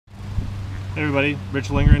Hey everybody, Rich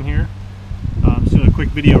Lingren here. Just doing a quick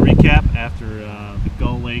video recap after the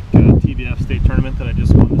Gull Lake TBF state tournament that I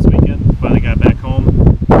just won this weekend. Finally got back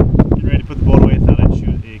home, getting ready to put the boat away. Thought I'd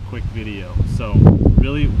shoot a quick video. So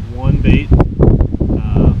really one bait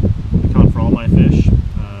account for all my fish.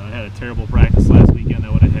 I had a terrible practice last weekend. I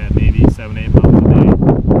would have had maybe 7-8 pounds a day.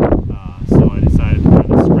 So I decided to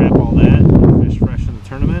kind of scrap all that and fish fresh in the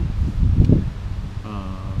tournament.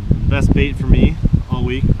 The best bait for me all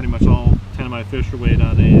week, pretty much all 10 of my fish were weighed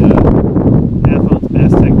on a half-ounce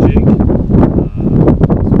BassTEK jig.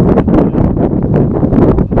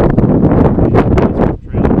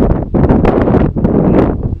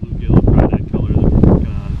 Bluegill, crawdad color that we're working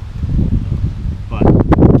on. But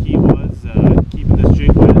the key was keeping this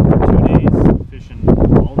jig wet for 2 days, fishing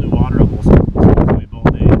all new water almost exclusively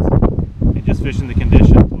both days, and just fishing the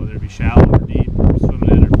conditions, whether it be shallow or deep, swimming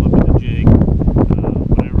in or flipping the jig.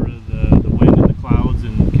 Whatever the wind and the clouds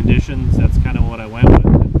and conditions, that's kind of what I went with. I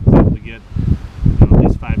was able to get at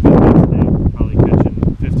least 5 good bites a day, probably catching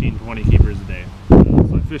 15-20 keepers a day.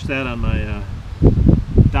 So I fished that on my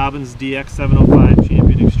Dobyns DX 705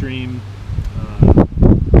 Champion Extreme,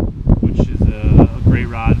 which is a great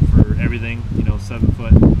rod for everything.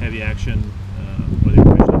 7-foot heavy action, whether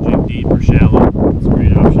you're fishing a jig deep or shallow, it's a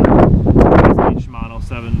great option. It's Shimano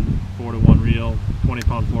 7/4-to-1 reel,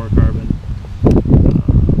 20-pound fluorocarbon.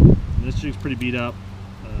 This jig's pretty beat up.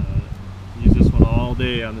 Used this one all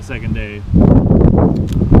day on the second day. You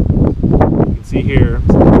can see here, it's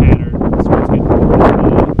the pattern. This one's getting you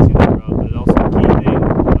can see the drop, but it also the key thing,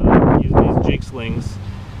 using these jig slings.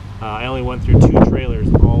 I only went through 2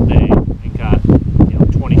 trailers all day and got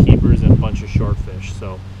 20 keepers and a bunch of short fish.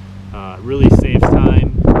 So really saves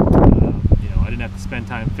time. I didn't have to spend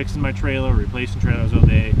time fixing my trailer, replacing trailers all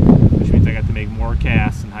day, which means I got to make more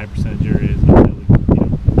casts in high percentage areas.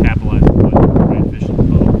 Capitalize on the right fish in the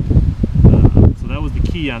boat. So that was the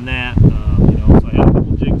key on that. So I had a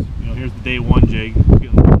couple jigs. Here's the day 1 jig. It's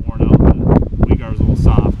getting a little worn out. The weed guard was a little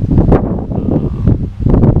soft.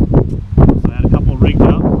 So I had a couple rigged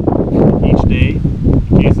up each day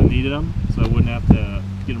in case I needed them, so I wouldn't have to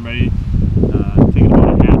get them ready. Taking about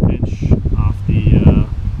a 1/2 inch off the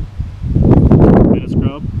minute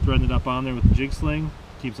scrub, threading it up on there with the jig sling,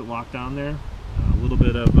 keeps it locked on there. A little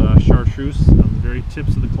bit of chartreuse on the very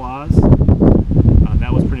tips of the claws.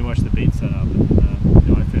 That was pretty much the bait setup.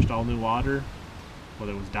 I fished all new water,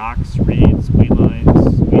 whether it was docks, reeds, weed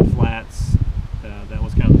lines, weed flats. That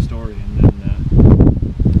was kind of the story. And then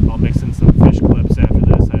I'll mix in some fish clips after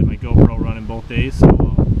this. I had my GoPro running both days, so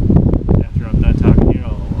after I'm done talking here,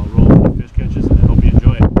 I'll roll for the fish catches, and I hope you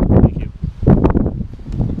enjoy it. Thank you.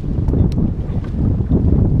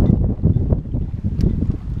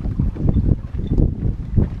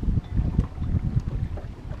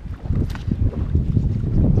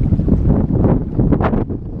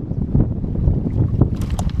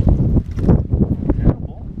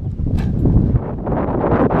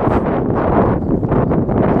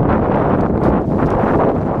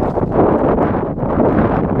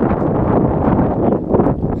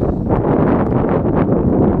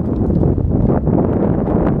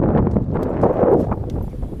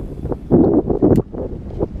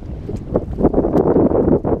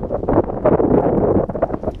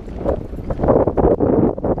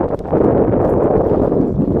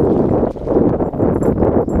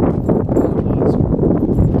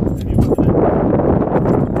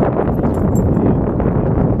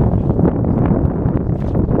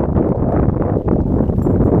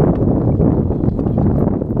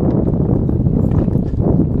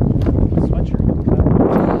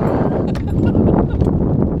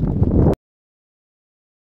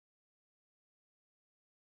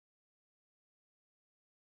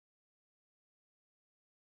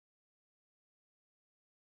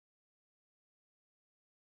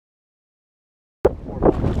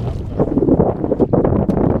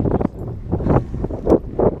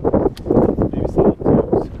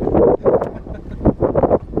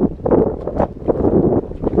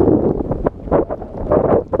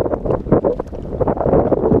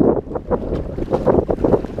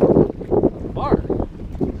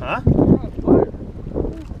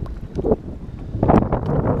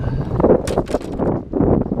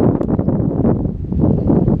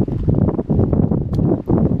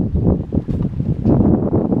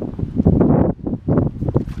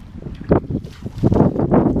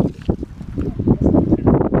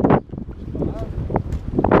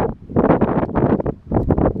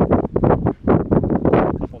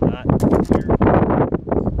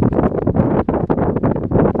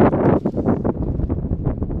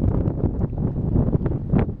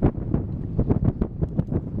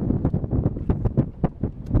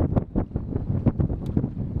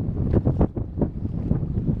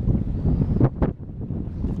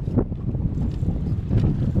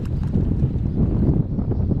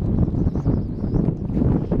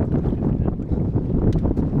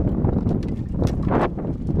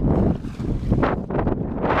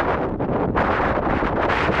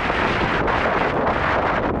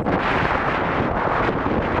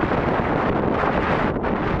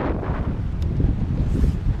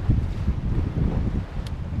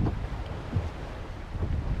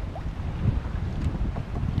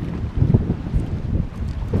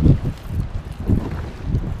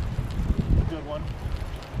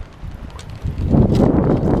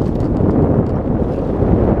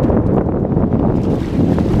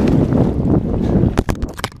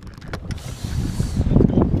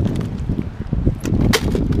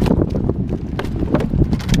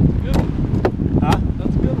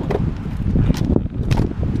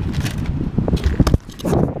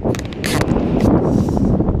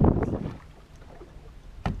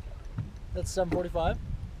 That's 745.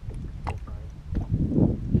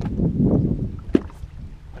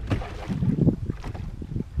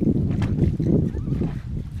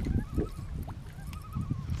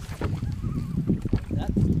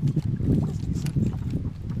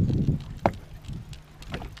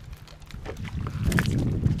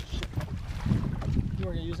 You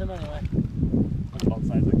were gonna use him anyway. Both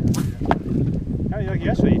sides of the country. Yeah,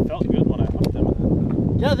 yesterday he felt good when I hooked him.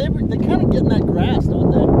 Yeah, they kind of get in that grass, don't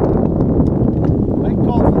they? I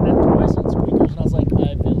called for that twice on speakers, and I was like,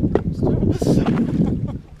 I feel bruised.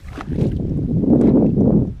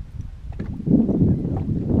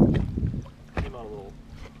 Came out a little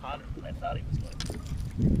hotter than I thought he was going to.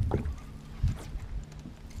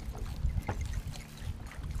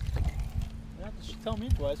 Yeah, just tell me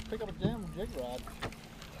twice. Pick up a damn jig rod.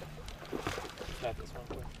 Not this one,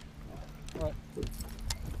 quick. All right.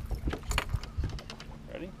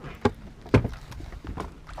 Ready?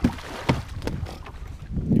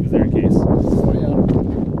 He was there in case. Oh, yeah.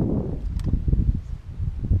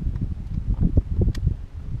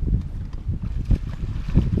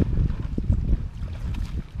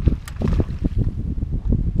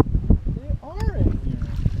 They are in here.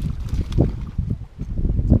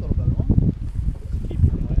 That's a little better one. Keep it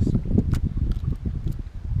anyways.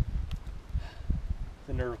 It's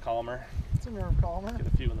a nerve calmer. It's a nerve calmer. Get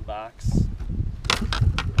a few in the box.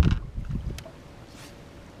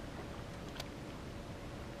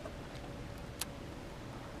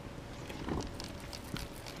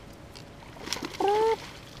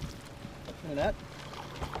 Look at that.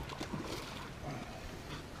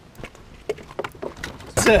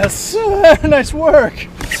 Yes, nice work.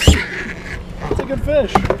 It's a good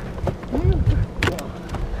fish.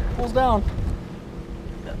 Pulls down.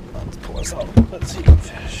 Let's pull this out. Let's see if we can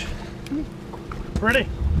fish. Pretty.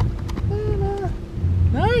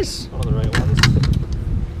 Nice. One of the right ones.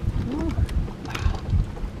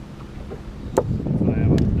 That's what I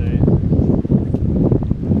have on today.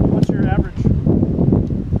 What's your average?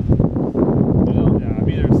 Well, yeah, I'm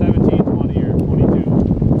either 17, 20, or 22.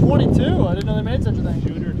 22? I didn't know they made such a thing.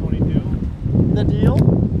 Shooter 22. The deal? A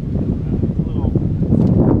little.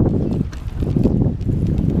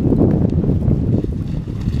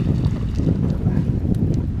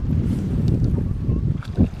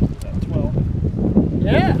 12.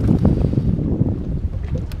 Yeah.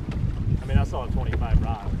 I mean, I saw a 25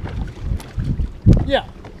 rod. Yeah.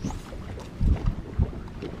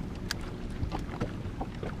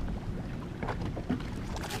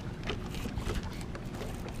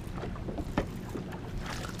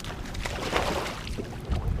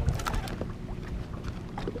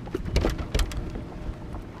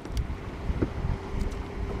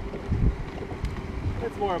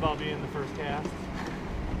 It's more about being the first cast.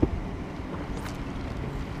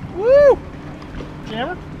 Woo!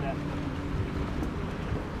 Jammer? Yeah.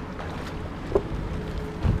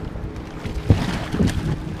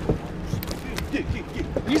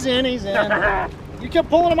 He's in, he's in. You kept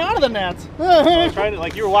pulling him out of the net. I was trying to,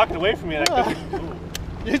 like, you were walking away from me and I couldn't move.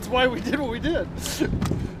 It's why we did what we did.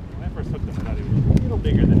 When I first hooked him, I thought he was a little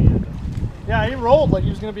bigger than he is. Yeah, he rolled like he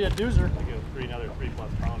was going to be a doozer. Like it was another 3+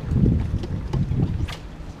 pounder.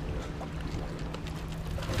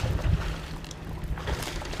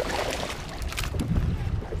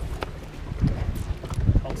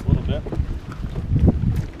 Helps a little bit.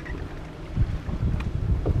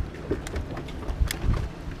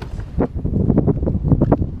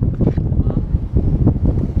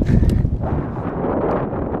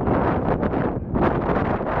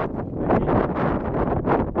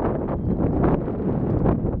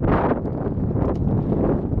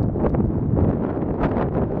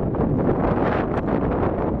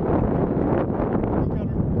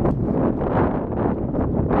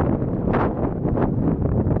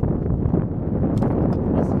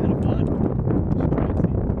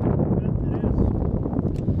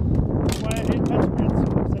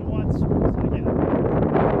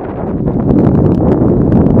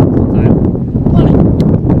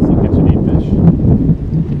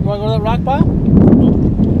 Rock pile?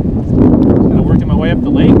 Just kind of working my way up the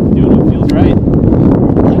lake, doing what feels right.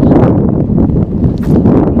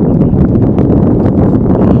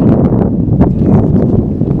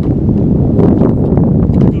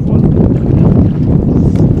 Good one.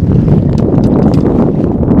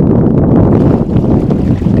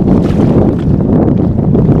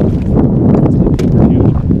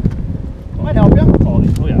 Might help you. Oh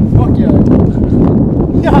yeah. Fuck yeah.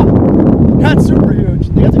 Yeah. Not super huge.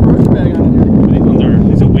 They got the grocery bag on here.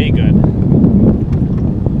 These are way good.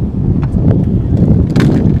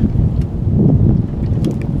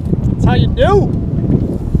 That's how you do.